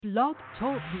Blog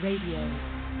Talk Radio.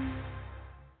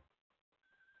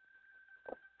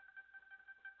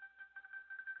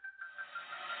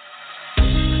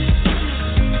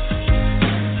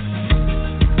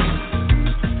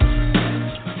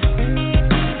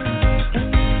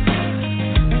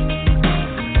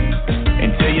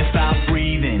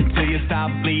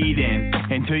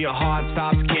 Until your heart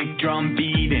stops kick drum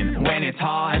beating. When it's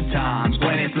hard times,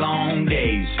 when it's long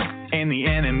days, and the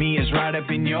enemy is right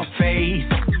up in your face.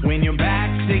 When your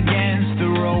back's against the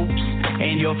ropes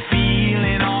and you're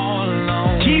feeling all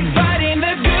alone. Keep fighting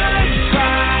the good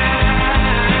fight.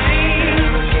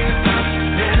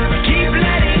 Keep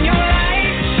letting your light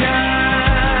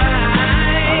shine.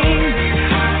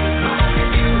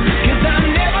 'Cause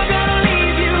I'm never gonna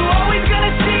leave you, always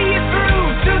gonna see you through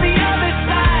to the other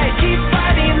side. Keep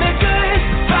fighting the good,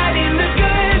 fighting the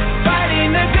good,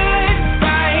 fighting the good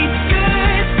fight,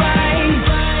 good fight.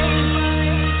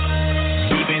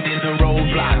 Even in the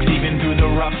roadblocks, even through the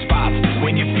rough spots,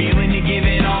 when you're feeling you're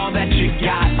giving all that you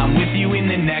got, I'm with you in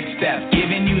the next step,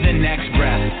 giving you the next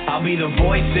breath. I'll be the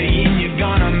voice saying you're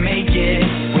gonna make it.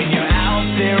 When you're out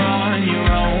there on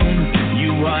your own,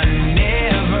 you are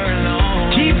never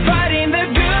alone. Keep fighting the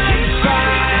good fight.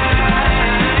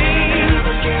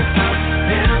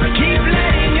 Keep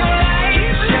letting your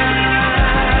light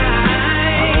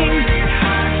shine.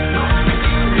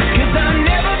 'Cause I'm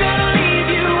never gonna leave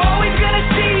you, always gonna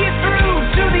see you through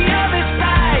to the other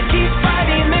side. Keep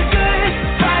fighting the good,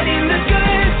 fighting the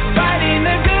good, fighting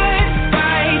the good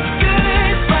fight,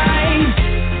 good fight.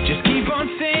 Just keep on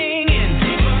singing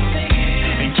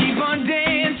and keep on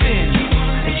dancing.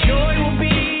 And joy will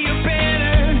be your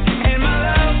banner, and my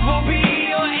love will be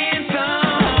your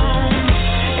anthem.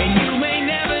 And you may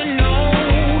never know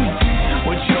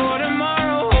what your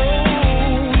tomorrow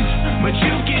holds, but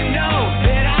you can know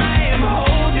that I am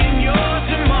holding your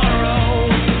tomorrow.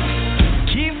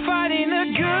 Keep fighting the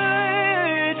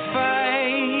good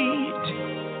fight.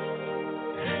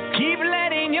 Keep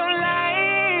letting your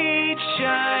light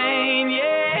shine, yeah.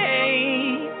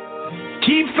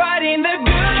 Keep fighting the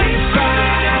good fight.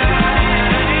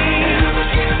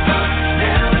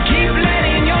 Keep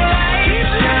letting your light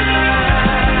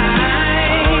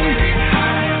shine.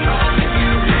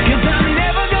 'Cause I'm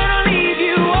never gonna leave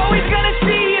you, always gonna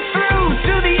see you through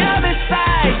to the other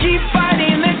side. Keep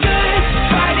fighting the good,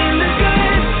 fighting the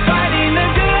good, fighting the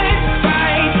good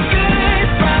fight, good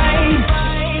fight.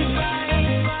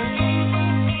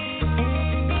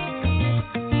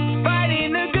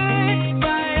 Fighting the good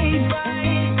fight.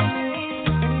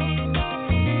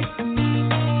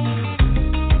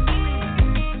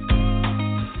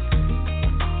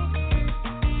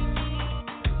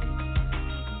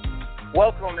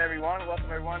 Welcome, everyone.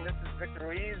 Welcome, everyone. This is Victor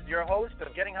Ruiz, your host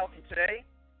of Getting Healthy Today,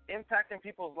 Impacting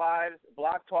People's Lives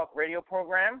Blog Talk radio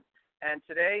program. And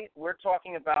today we're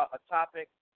talking about a topic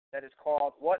that is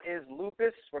called What is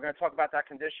Lupus? We're going to talk about that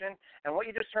condition. And what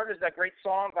you just heard is that great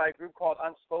song by a group called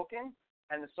Unspoken,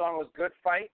 and the song was Good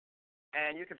Fight.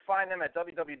 And you can find them at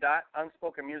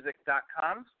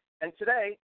www.unspokenmusic.com. And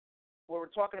today, when we're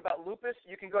talking about lupus,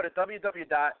 you can go to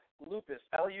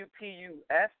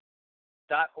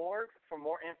www.lupus.org for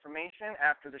more information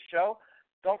after the show.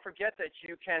 Don't forget that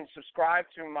you can subscribe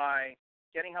to my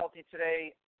Getting Healthy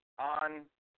Today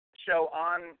show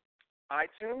on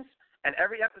iTunes, and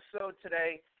every episode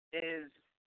today is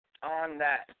on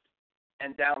that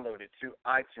and downloaded to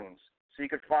iTunes. So you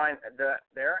can find that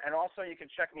there, and also you can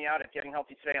check me out at Getting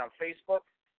Healthy Today on Facebook,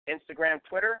 Instagram,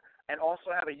 Twitter, and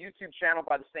also have a YouTube channel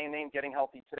by the same name, Getting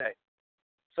Healthy Today.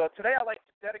 So today I'd like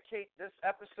to dedicate this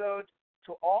episode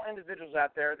to all individuals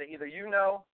out there that either you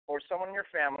know or someone in your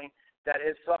family that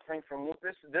is suffering from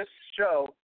lupus. This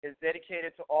show is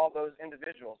dedicated to all those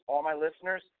individuals, all my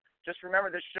listeners. Just remember,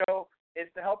 this show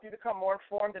is to help you become more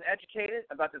informed and educated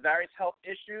about the various health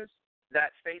issues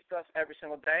that face us every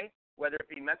single day, whether it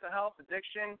be mental health,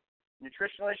 addiction,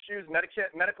 nutritional issues,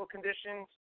 medical conditions.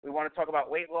 We want to talk about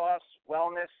weight loss,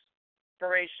 wellness,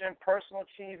 inspiration, personal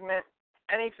achievement,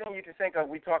 anything you can think of,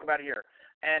 we talk about here.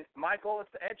 And my goal is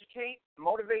to educate,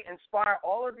 motivate, inspire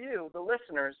all of you, the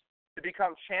listeners, to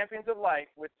become champions of life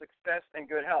with success and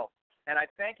good health. And I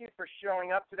thank you for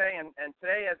showing up today. And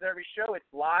today, as every show,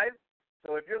 it's live.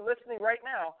 So if you're listening right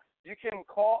now, you can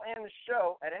call in the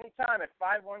show at any time at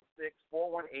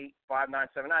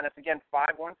 516-418-5979. That's again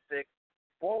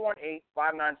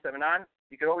 516-418-5979.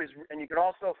 You could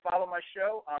also follow my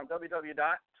show on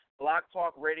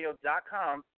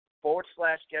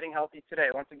www.blogtalkradio.com/Getting Healthy Today.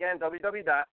 Once again,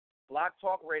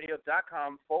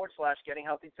 www.blogtalkradio.com/Getting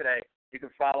Healthy Today. You can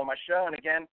follow my show, and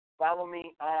again, follow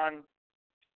me on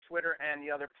Twitter and the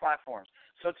other platforms.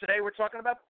 So today we're talking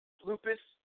about lupus,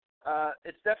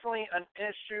 it's definitely an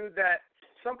issue that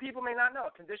some people may not know,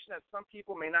 a condition that some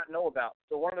people may not know about.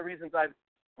 So one of the reasons I've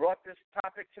brought this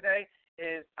topic today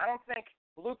is I don't think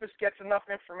lupus gets enough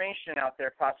information out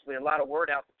there, possibly a lot of word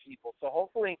out to people. So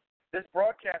hopefully this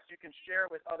broadcast you can share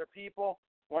with other people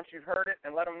once you've heard it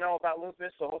and let them know about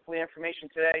lupus. So hopefully information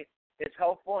today is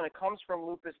helpful, and it comes from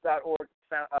lupus.org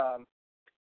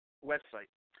website.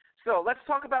 So let's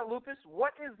talk about lupus.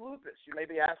 What is lupus? You may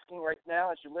be asking right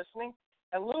now as you're listening.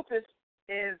 And lupus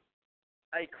is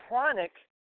a chronic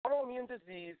autoimmune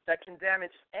disease that can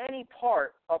damage any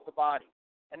part of the body.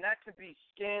 And that could be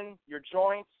skin, your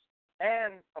joints,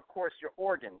 and, of course, your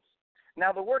organs.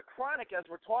 Now, the word chronic, as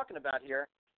we're talking about here,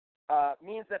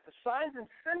 means that the signs and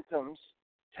symptoms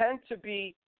tend to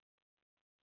be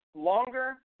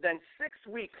longer than 6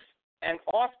 weeks and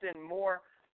often more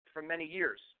for many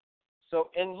years. So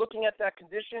in looking at that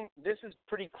condition, this is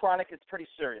pretty chronic. It's pretty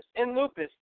serious. In lupus,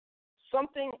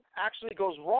 something actually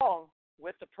goes wrong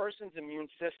with the person's immune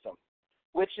system,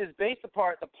 which is based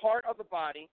upon the part of the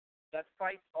body that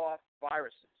fights off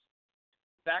viruses,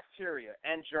 bacteria,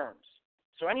 and germs.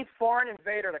 So any foreign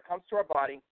invader that comes to our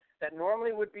body that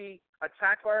normally would be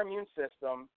attack our immune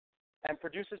system and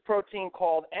produces protein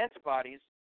called antibodies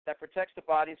that protects the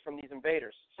bodies from these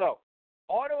invaders. So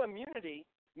autoimmunity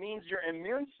means your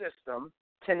immune system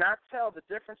cannot tell the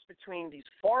difference between these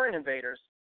foreign invaders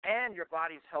and your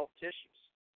body's health tissues.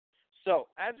 So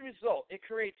as a result, it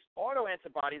creates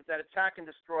autoantibodies that attack and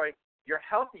destroy your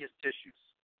healthiest tissues.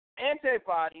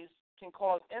 Antibodies can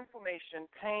cause inflammation,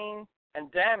 pain,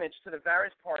 and damage to the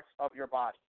various parts of your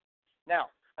body. Now,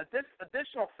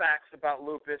 additional facts about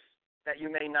lupus that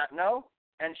you may not know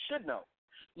and should know.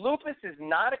 Lupus is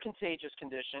not a contagious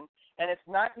condition, and it's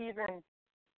not even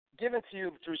given to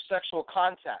you through sexual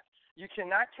contact. You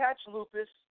cannot catch lupus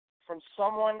from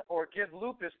someone or give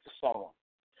lupus to someone.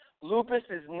 Lupus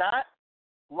is not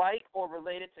like or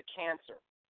related to cancer.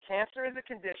 Cancer is a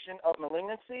condition of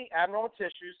malignancy, abnormal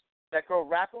tissues that grow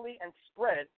rapidly and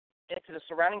spread into the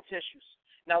surrounding tissues.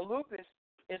 Now, lupus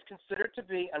is considered to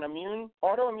be an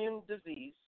autoimmune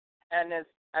disease, and as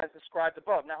described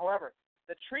above. Now, however,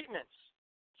 the treatments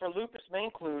for lupus may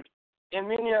include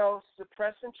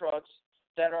immunosuppressant drugs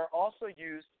that are also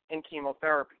used in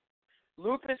chemotherapy.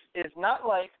 Lupus is not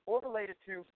like or related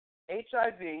to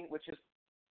HIV, which is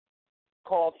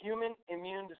called human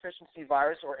immune deficiency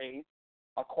virus or AIDS,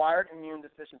 acquired immune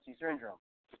deficiency syndrome.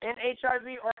 In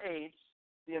HIV or AIDS,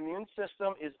 the immune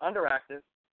system is underactive,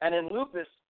 and in lupus,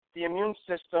 the immune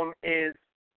system is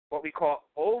what we call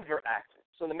overactive.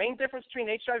 So the main difference between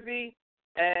HIV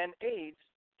and AIDS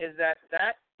is that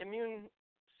immune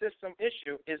system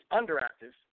issue is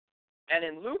underactive, and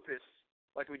in lupus,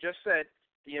 like we just said,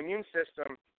 the immune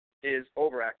system is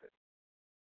overactive.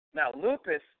 Now,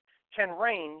 lupus can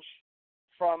range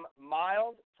from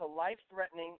mild to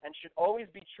life-threatening and should always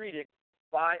be treated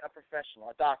by a professional,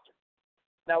 a doctor.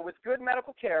 Now, with good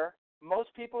medical care,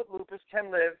 most people with lupus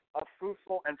can live a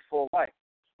fruitful and full life.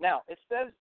 Now, it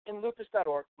says in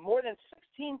lupus.org, more than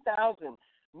 16,000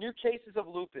 new cases of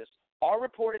lupus are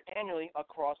reported annually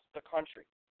across the country.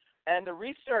 And the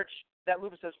research that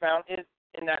Lupus has found is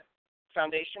in that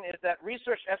foundation is that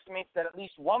research estimates that at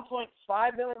least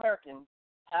 1.5 million Americans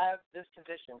have this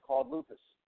condition called lupus.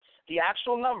 The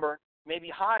actual number may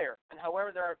be higher, and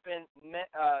however, there have been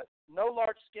no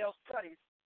large-scale studies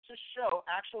to show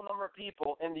actual number of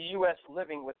people in the U.S.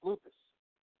 living with lupus.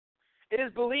 It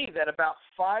is believed that about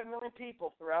 5 million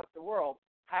people throughout the world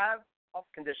have a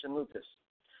condition lupus.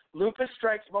 Lupus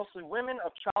strikes mostly women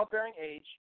of childbearing age.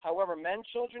 However, men,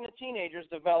 children, and teenagers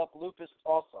develop lupus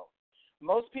also.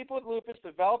 Most people with lupus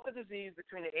develop the disease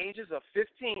between the ages of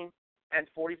 15 and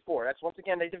 44. That's, once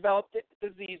again, they develop the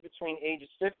disease between ages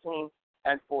 15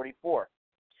 and 44.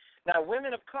 Now,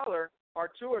 women of color are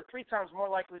 2 or 3 times more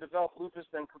likely to develop lupus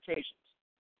than Caucasians.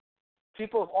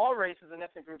 People of all races and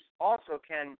ethnic groups also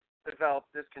can develop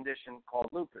this condition called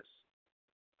lupus.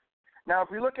 Now,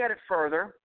 if we look at it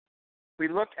further, we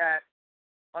look at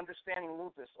understanding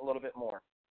lupus a little bit more.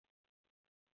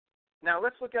 Now,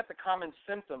 let's look at the common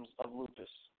symptoms of lupus.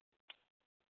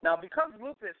 Now, because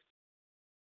lupus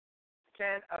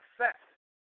can affect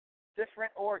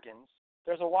different organs,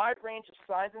 there's a wide range of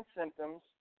signs and symptoms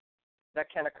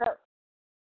that can occur.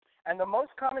 And the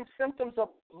most common symptoms of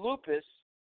lupus,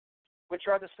 which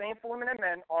are the same for women and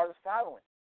men, are the following,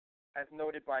 as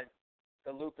noted by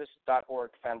the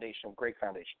lupus.org foundation, great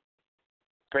foundation,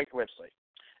 great website.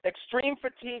 Extreme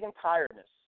fatigue and tiredness,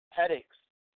 headaches,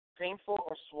 painful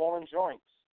or swollen joints,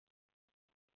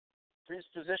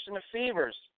 predisposition to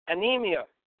fevers, anemia,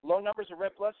 low numbers of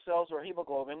red blood cells or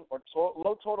hemoglobin, or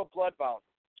low total blood volume,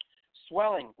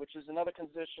 swelling, which is another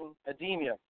condition,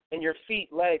 edema, in your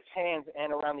feet, legs, hands,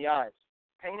 and around the eyes.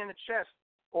 Pain in the chest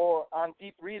or on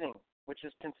deep breathing, which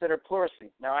is considered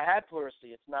pleurisy. Now, I had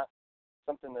pleurisy. It's not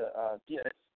something that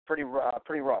it's pretty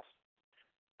rough.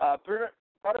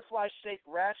 Butterfly-shaped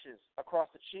rashes across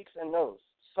the cheeks and nose.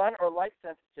 Sun or light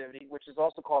sensitivity, which is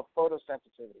also called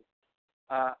photosensitivity.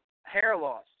 Hair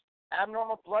loss.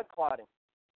 Abnormal blood clotting.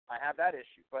 I have that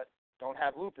issue, but don't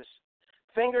have lupus.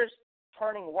 Fingers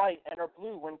turning white and or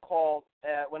blue when cold,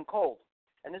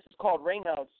 and this is called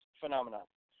Raynaud's phenomenon.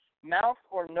 Mouth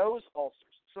or nose ulcers.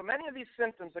 So many of these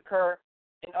symptoms occur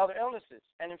in other illnesses,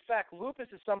 and in fact, lupus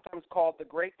is sometimes called the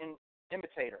great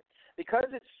imitator because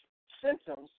its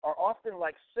symptoms are often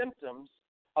like symptoms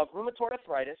of rheumatoid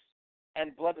arthritis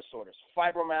and blood disorders,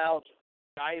 fibromyalgia,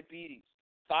 diabetes,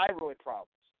 thyroid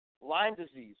problems, Lyme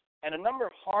disease, and a number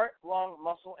of heart, lung,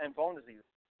 muscle, and bone diseases.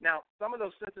 Now, some of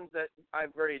those symptoms that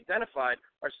I've already identified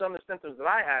are some of the symptoms that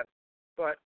I have,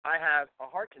 but I have a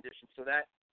heart condition, so that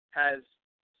has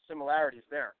similarities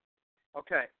there.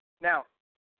 Okay, now,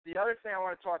 the other thing I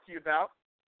want to talk to you about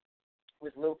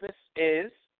with lupus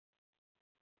is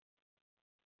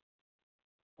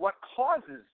what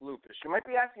causes lupus. You might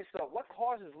be asking yourself, what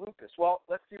causes lupus? Well,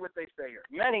 let's see what they say here.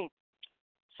 Many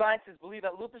scientists believe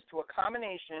that lupus to a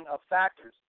combination of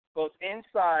factors, both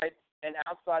inside and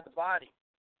outside the body,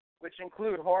 which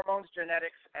include hormones,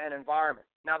 genetics, and environment.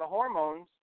 Now, the hormones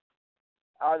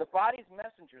are the body's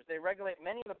messengers. They regulate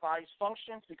many of the body's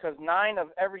functions because 9 of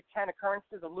every 10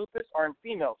 occurrences of lupus are in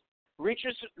females.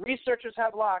 Researchers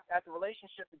have looked at the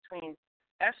relationship between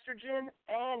estrogen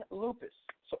and lupus.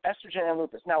 So estrogen and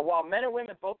lupus. Now, while men and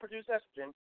women both produce estrogen,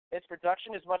 its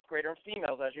production is much greater in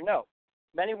females, as you know.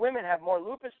 Many women have more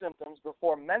lupus symptoms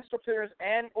before menstrual periods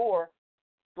and or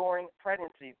during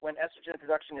pregnancy when estrogen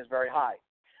production is very high.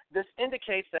 This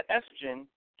indicates that estrogen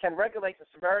can regulate the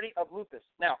severity of lupus.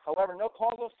 Now, however, no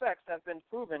causal effects have been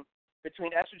proven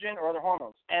between estrogen or other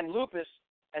hormones. And lupus,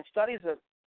 and studies of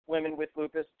women with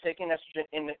lupus taking estrogen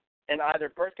in either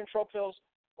birth control pills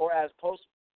or as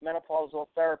postmenopausal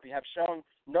therapy have shown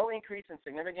no increase in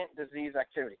significant disease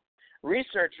activity.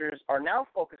 Researchers are now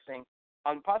focusing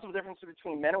on possible differences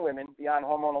between men and women beyond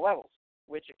hormonal levels,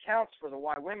 which accounts for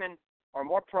why women are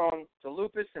more prone to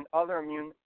lupus and other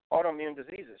autoimmune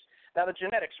diseases. Now, the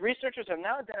genetics. Researchers have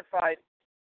now identified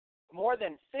more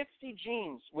than 50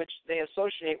 genes which they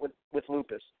associate with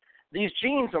lupus. These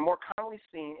genes are more commonly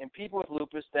seen in people with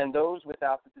lupus than those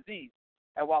without the disease.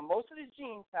 And while most of these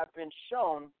genes have been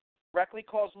shown directly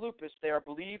cause lupus, they are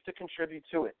believed to contribute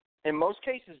to it. In most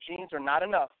cases, genes are not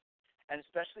enough, and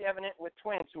especially evident with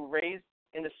twins who were raised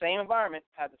in the same environment,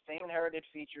 have the same inherited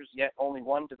features, yet only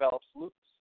one develops lupus.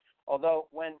 Although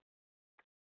when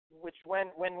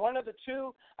one of the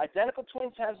two identical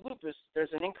twins has lupus,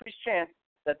 there's an increased chance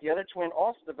that the other twin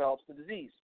also develops the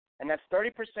disease. And that's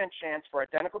 30% chance for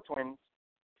identical twins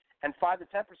and 5 to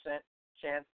 10%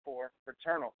 chance for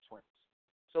fraternal twins.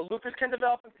 So lupus can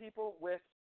develop in people with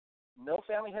no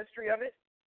family history of it,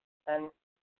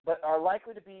 but are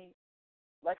likely to be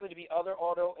other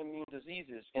autoimmune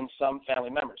diseases in some family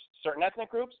members. Certain ethnic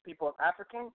groups, people of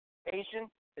African, Asian,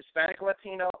 Hispanic,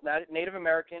 Latino, Native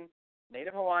American,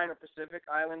 Native Hawaiian, or Pacific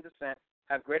Island descent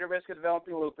have greater risk of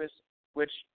developing lupus,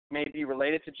 which may be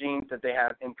related to genes that they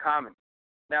have in common.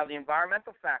 Now, the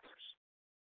environmental factors.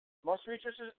 Most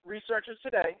researchers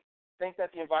today think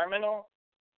that the environmental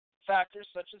factors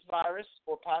such as virus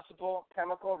or possible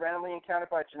chemical randomly encountered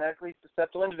by a genetically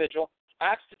susceptible individual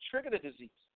acts to trigger the disease.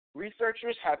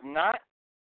 Researchers have not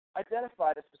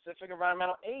identified a specific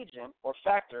environmental agent or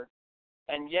factor,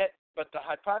 but the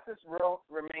hypothesis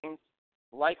remains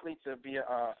likely to be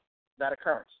that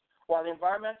occurrence. While the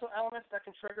environmental elements that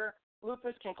can trigger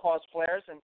lupus can cause flares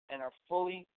and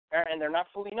they're not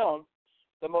fully known,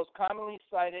 the most commonly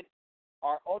cited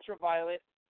are ultraviolet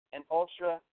and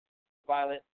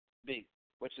ultraviolet B,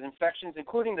 which is infections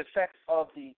including the effects of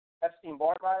the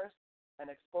Epstein-Barr virus and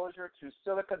exposure to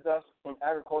silica dust in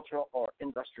agricultural or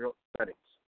industrial settings.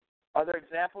 Other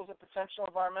examples of potential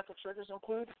environmental triggers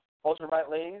include ultraviolet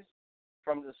rays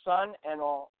from the sun and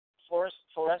all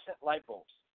fluorescent light bulbs,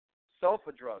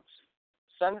 sulfa drugs,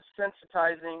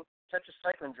 sun-sensitizing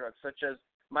tetracycline drugs such as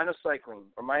minocycline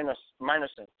or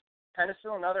minosin,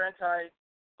 penicillin, and other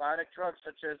antibiotic drugs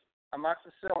such as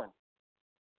amoxicillin,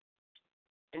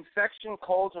 infection,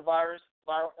 colds, or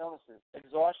viral illnesses,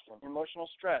 exhaustion, emotional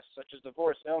stress such as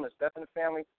divorce, illness, death in the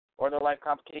family, or other life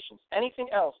complications. Anything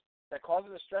else that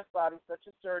causes a stressed body such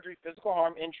as surgery, physical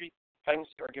harm, injury,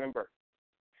 pregnancy, or giving birth.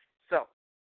 So,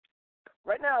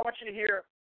 right now I want you to hear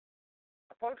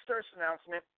a public service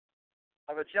announcement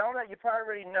of a gentleman that you probably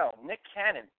already know, Nick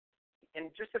Cannon.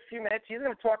 in just a few minutes, he's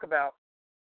going to talk about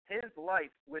his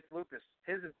life with lupus,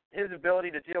 his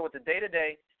ability to deal with the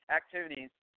day-to-day activities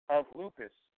of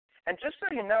lupus. And just so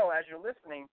you know, as you're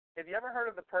listening, have you ever heard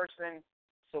of the person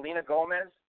Selena Gomez?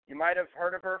 You might have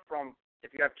heard of her from,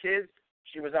 if you have kids,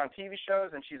 she was on TV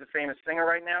shows, and she's a famous singer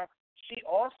right now. She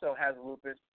also has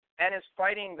lupus and is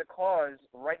fighting the cause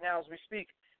right now as we speak.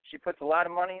 She puts a lot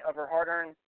of money of her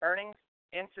hard-earned earnings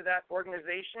into that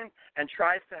organization and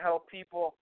tries to help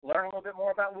people learn a little bit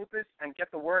more about lupus and get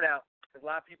the word out, because a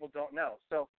lot of people don't know.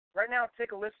 So right now,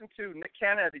 take a listen to Nick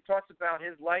Cannon as he talks about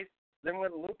his life living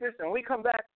with lupus. And when we come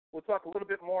back, we'll talk a little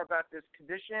bit more about this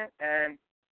condition, and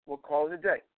we'll call it a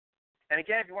day. And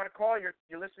again, if you want to call, you're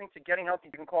listening to Getting Healthy,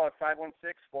 you can call at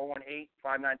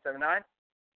 516-418-5979,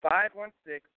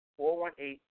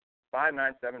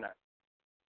 516-418-5979.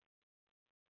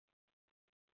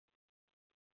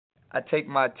 I take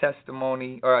my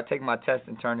testimony, or I take my test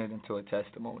and turn it into a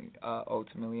testimony,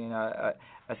 ultimately. And I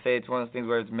say it's one of those things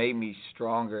where it's made me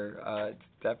stronger. It's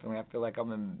definitely, I feel like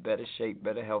I'm in better shape,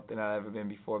 better health than I've ever been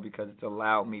before, because it's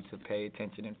allowed me to pay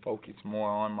attention and focus more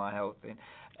on my health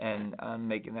and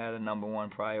making that a number one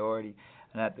priority.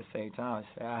 And at the same time, I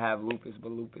say I have lupus,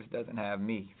 but lupus doesn't have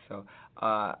me. So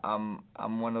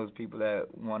I'm one of those people that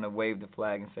want to wave the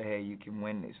flag and say, hey, you can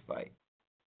win this fight.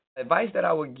 Advice that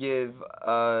I would give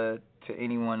to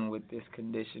anyone with this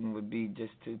condition would be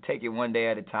just to take it one day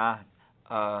at a time.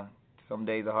 Some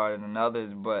days are harder than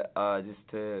others, but just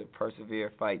to persevere,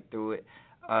 fight through it,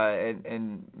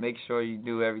 and make sure you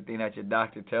do everything that your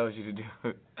doctor tells you to do.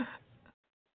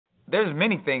 There's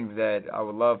many things that I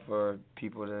would love for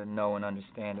people to know and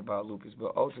understand about lupus,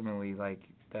 but ultimately, like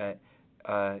that,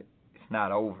 it's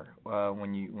not over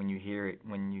when you hear it,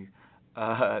 when you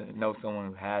know someone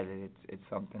who has it. It's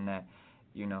something that,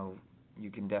 you know, you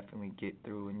can definitely get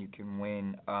through, and you can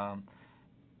win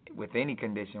with any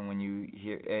condition when you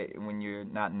hear when you're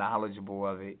not knowledgeable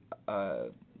of it.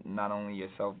 Not only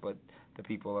yourself but the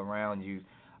people around you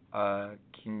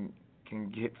can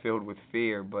get filled with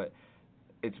fear, but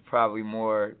it's probably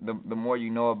more the more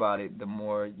you know about it, the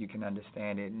more you can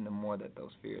understand it, and the more that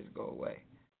those fears go away.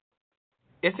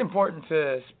 It's important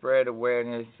to spread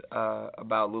awareness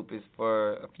about lupus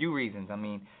for a few reasons. I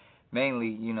mean, mainly,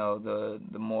 you know,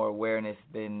 the more awareness,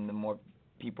 then the more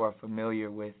people are familiar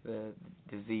with the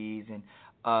disease, and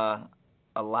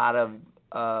a lot of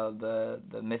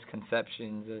the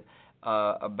misconceptions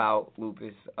about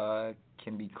lupus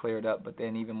can be cleared up. But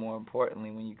then, even more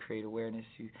importantly, when you create awareness,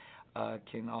 you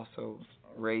can also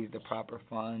raise the proper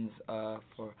funds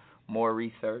for more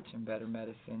research and better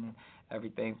medicine, and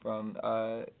everything from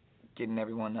getting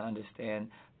everyone to understand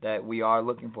that we are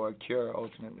looking for a cure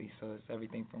ultimately. So it's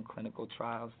everything from clinical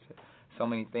trials to so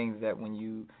many things that when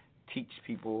you teach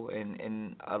people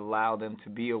and allow them to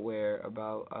be aware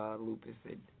about lupus,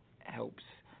 it helps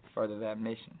further that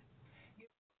mission.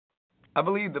 I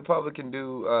believe the public can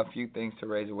do a few things to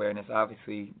raise awareness.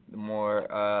 Obviously, the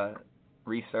more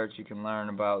research you can learn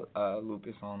about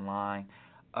lupus online,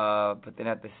 but then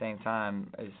at the same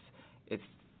time, it's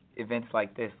events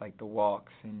like this, like the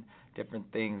walks and different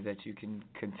things that you can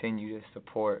continue to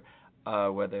support,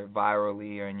 whether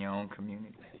virally or in your own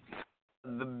community.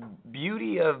 The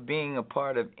beauty of being a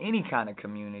part of any kind of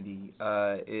community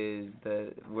is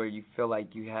where you feel like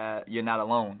you're not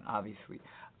alone, obviously,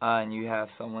 and you have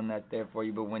someone that's there for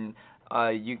you. But when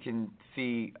you can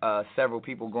see several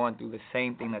people going through the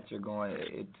same thing that you're going,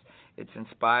 it's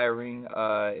inspiring,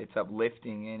 it's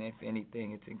uplifting, and if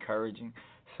anything, it's encouraging.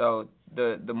 So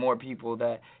the more people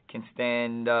that can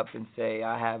stand up and say,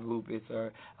 I have lupus,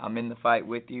 or I'm in the fight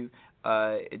with you,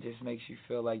 it just makes you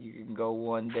feel like you can go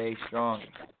one day stronger.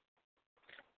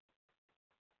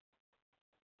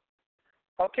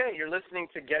 Okay, you're listening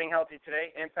to Getting Healthy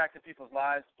Today, Impacting People's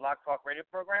Lives Blog Talk Radio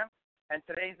program. And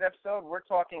today's episode, we're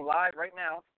talking live right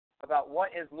now about what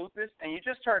is lupus. And you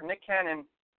just heard Nick Cannon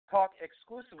talk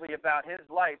exclusively about his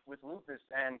life with lupus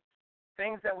and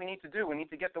things that we need to do. We need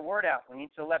to get the word out. We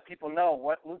need to let people know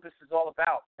what lupus is all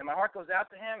about. And my heart goes out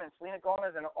to him and Selena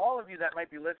Gomez and all of you that might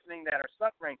be listening that are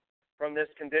suffering from this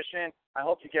condition. I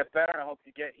hope you get better, and I hope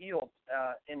you get healed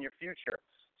in your future.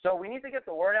 So we need to get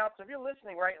the word out. So if you're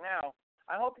listening right now,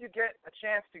 I hope you get a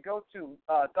chance to go to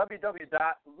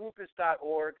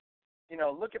www.lupus.org. You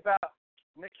know, look about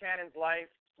Nick Cannon's life,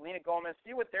 Selena Gomez,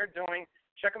 see what they're doing.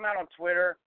 Check them out on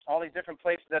Twitter, all these different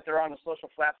places that they're on the social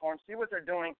platforms. See what they're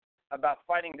doing about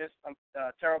fighting this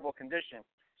terrible condition.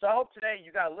 So I hope today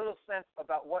you got a little sense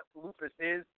about what lupus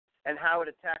is and how it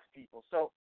attacks people.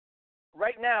 So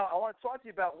right now I want to talk to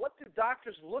you about what do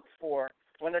doctors look for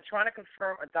when they're trying to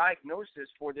confirm a diagnosis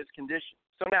for this condition.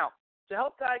 So now, to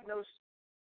help diagnose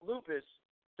lupus,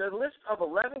 The list of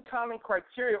 11 common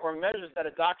criteria or measures that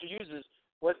a doctor uses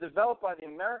was developed by the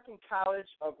American College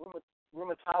of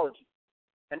Rheumatology.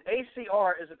 And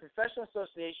ACR is a professional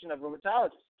association of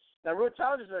rheumatologists. Now,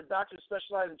 rheumatologists are doctors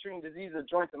specialized in treating diseases of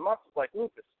joints and muscles like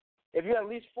lupus. If you have at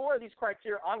least 4 of these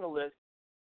criteria on the list,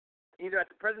 either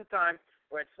at the present time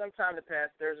or at some time in the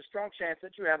past, there's a strong chance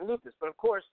that you have lupus. But, of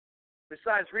course,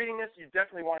 besides reading this, you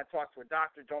definitely want to talk to a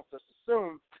doctor. Don't just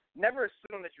never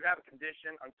assume that you have a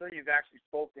condition until you've actually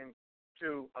spoken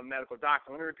to a medical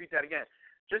doctor. Let me repeat that again.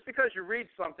 Just because you read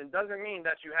something doesn't mean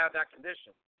that you have that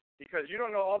condition, because you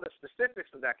don't know all the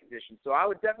specifics of that condition. So I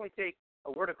would definitely take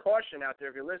a word of caution out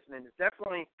there if you're listening.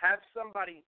 Definitely have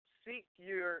somebody seek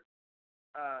your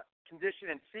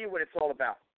condition and see what it's all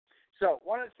about. So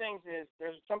one of the things is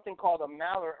there's something called a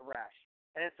malar rash,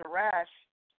 and it's a rash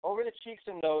over the cheeks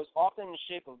and nose, often in the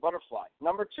shape of a butterfly.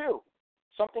 Number 2,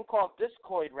 something called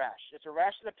discoid rash. It's a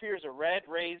rash that appears as red,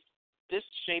 raised,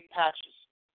 disc-shaped patches.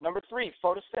 Number 3,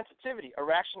 photosensitivity, a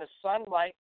reaction to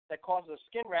sunlight that causes a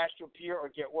skin rash to appear or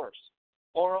get worse.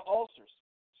 Oral ulcers,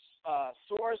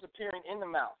 sores appearing in the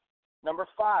mouth. Number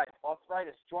 5,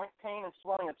 arthritis, joint pain and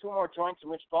swelling of 2 or more joints in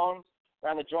which bones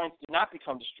around the joints do not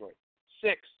become destroyed.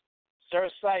 6,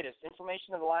 serositis,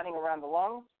 inflammation of the lining around the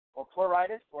lungs, or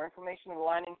pleuritis, or inflammation of the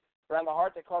lining around the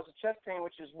heart that causes chest pain,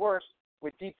 which is worse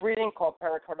with deep breathing, called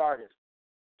pericarditis.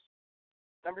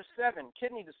 Number 7,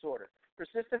 kidney disorder,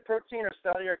 persistent protein or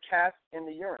cellular cast in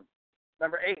the urine.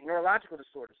 Number 8, neurological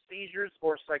disorder, seizures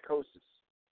or psychosis.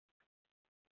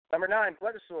 Number 9,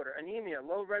 blood disorder, anemia,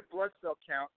 low red blood cell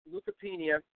count,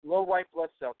 leukopenia, low white blood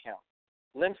cell count,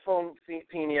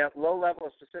 lymphopenia, low level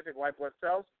of specific white blood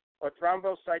cells, or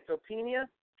thrombocytopenia,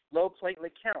 low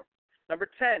platelet count. Number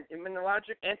 10,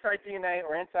 immunologic anti-DNA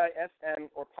or anti-SM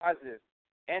or positive,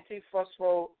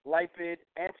 antiphospholipid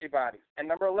antibodies. And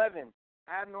number 11,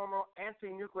 abnormal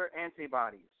anti-nuclear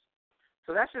antibodies.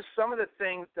 So that's just some of the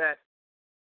things that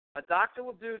a doctor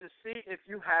will do to see if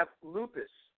you have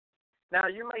lupus. Now,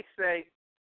 you might say,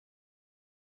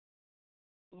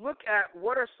 look at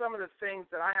what are some of the things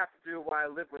that I have to do while I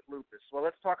live with lupus. Well,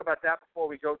 let's talk about that before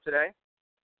we go today.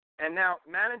 And now,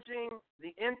 managing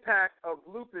the impact of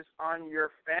lupus on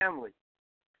your family.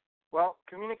 Well,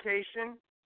 communication,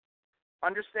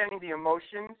 understanding the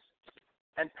emotions,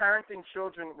 and parenting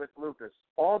children with lupus.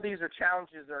 All these are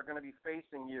challenges that are going to be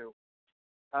facing you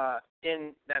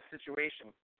in that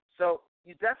situation. So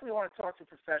you definitely want to talk to a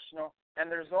professional,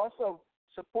 and there's also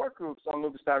support groups on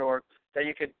lupus.org that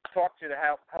you could talk to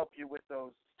help you with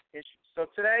those issues. So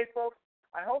today, folks,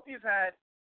 I hope you've had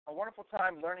a wonderful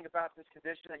time learning about this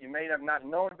condition that you may have not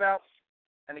known about.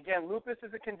 And again, lupus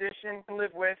is a condition to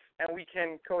live with and we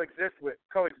can coexist with.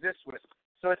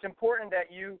 So it's important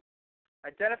that you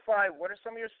identify what are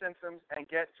some of your symptoms and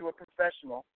get to a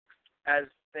professional as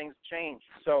things change.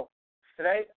 So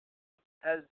today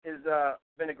has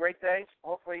been a great day.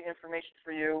 Hopefully information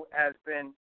for you has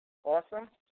been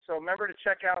awesome. So remember to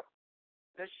check out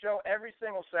this show every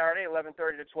single Saturday,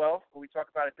 11:30 to 12, where we talk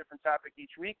about a different topic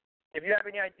each week. If you have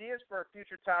any ideas for a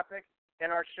future topic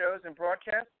in our shows and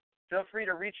broadcasts, feel free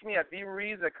to reach me at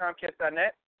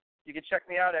vruiz@comcast.net. You can check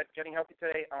me out at Getting Healthy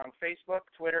Today on Facebook,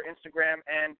 Twitter, Instagram,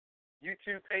 and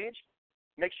YouTube page.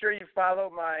 Make sure you follow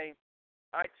my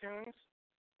iTunes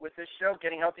with this show,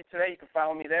 Getting Healthy Today. You can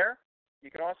follow me there.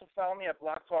 You can also follow me at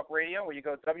Blog Talk Radio, where you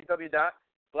go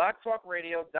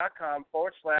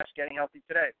www.blogtalkradio.com/Getting Healthy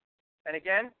Today. And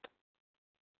again,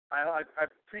 I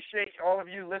appreciate all of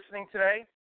you listening today,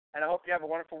 and I hope you have a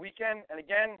wonderful weekend. And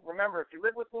again, remember, if you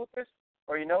live with lupus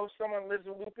or you know someone lives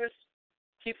with lupus,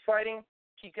 keep fighting,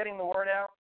 keep getting the word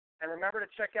out. And remember to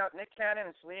check out Nick Cannon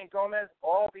and Celine Gomez,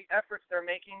 all the efforts they're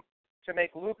making to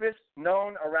make lupus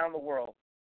known around the world.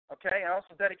 Okay? I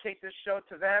also dedicate this show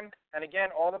to them, and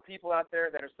again, all the people out there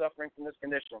that are suffering from this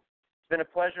condition. It's been a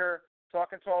pleasure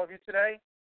talking to all of you today,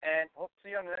 and hope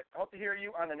to hear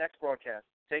you on the next broadcast.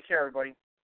 Take care, everybody.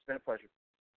 It's been a pleasure.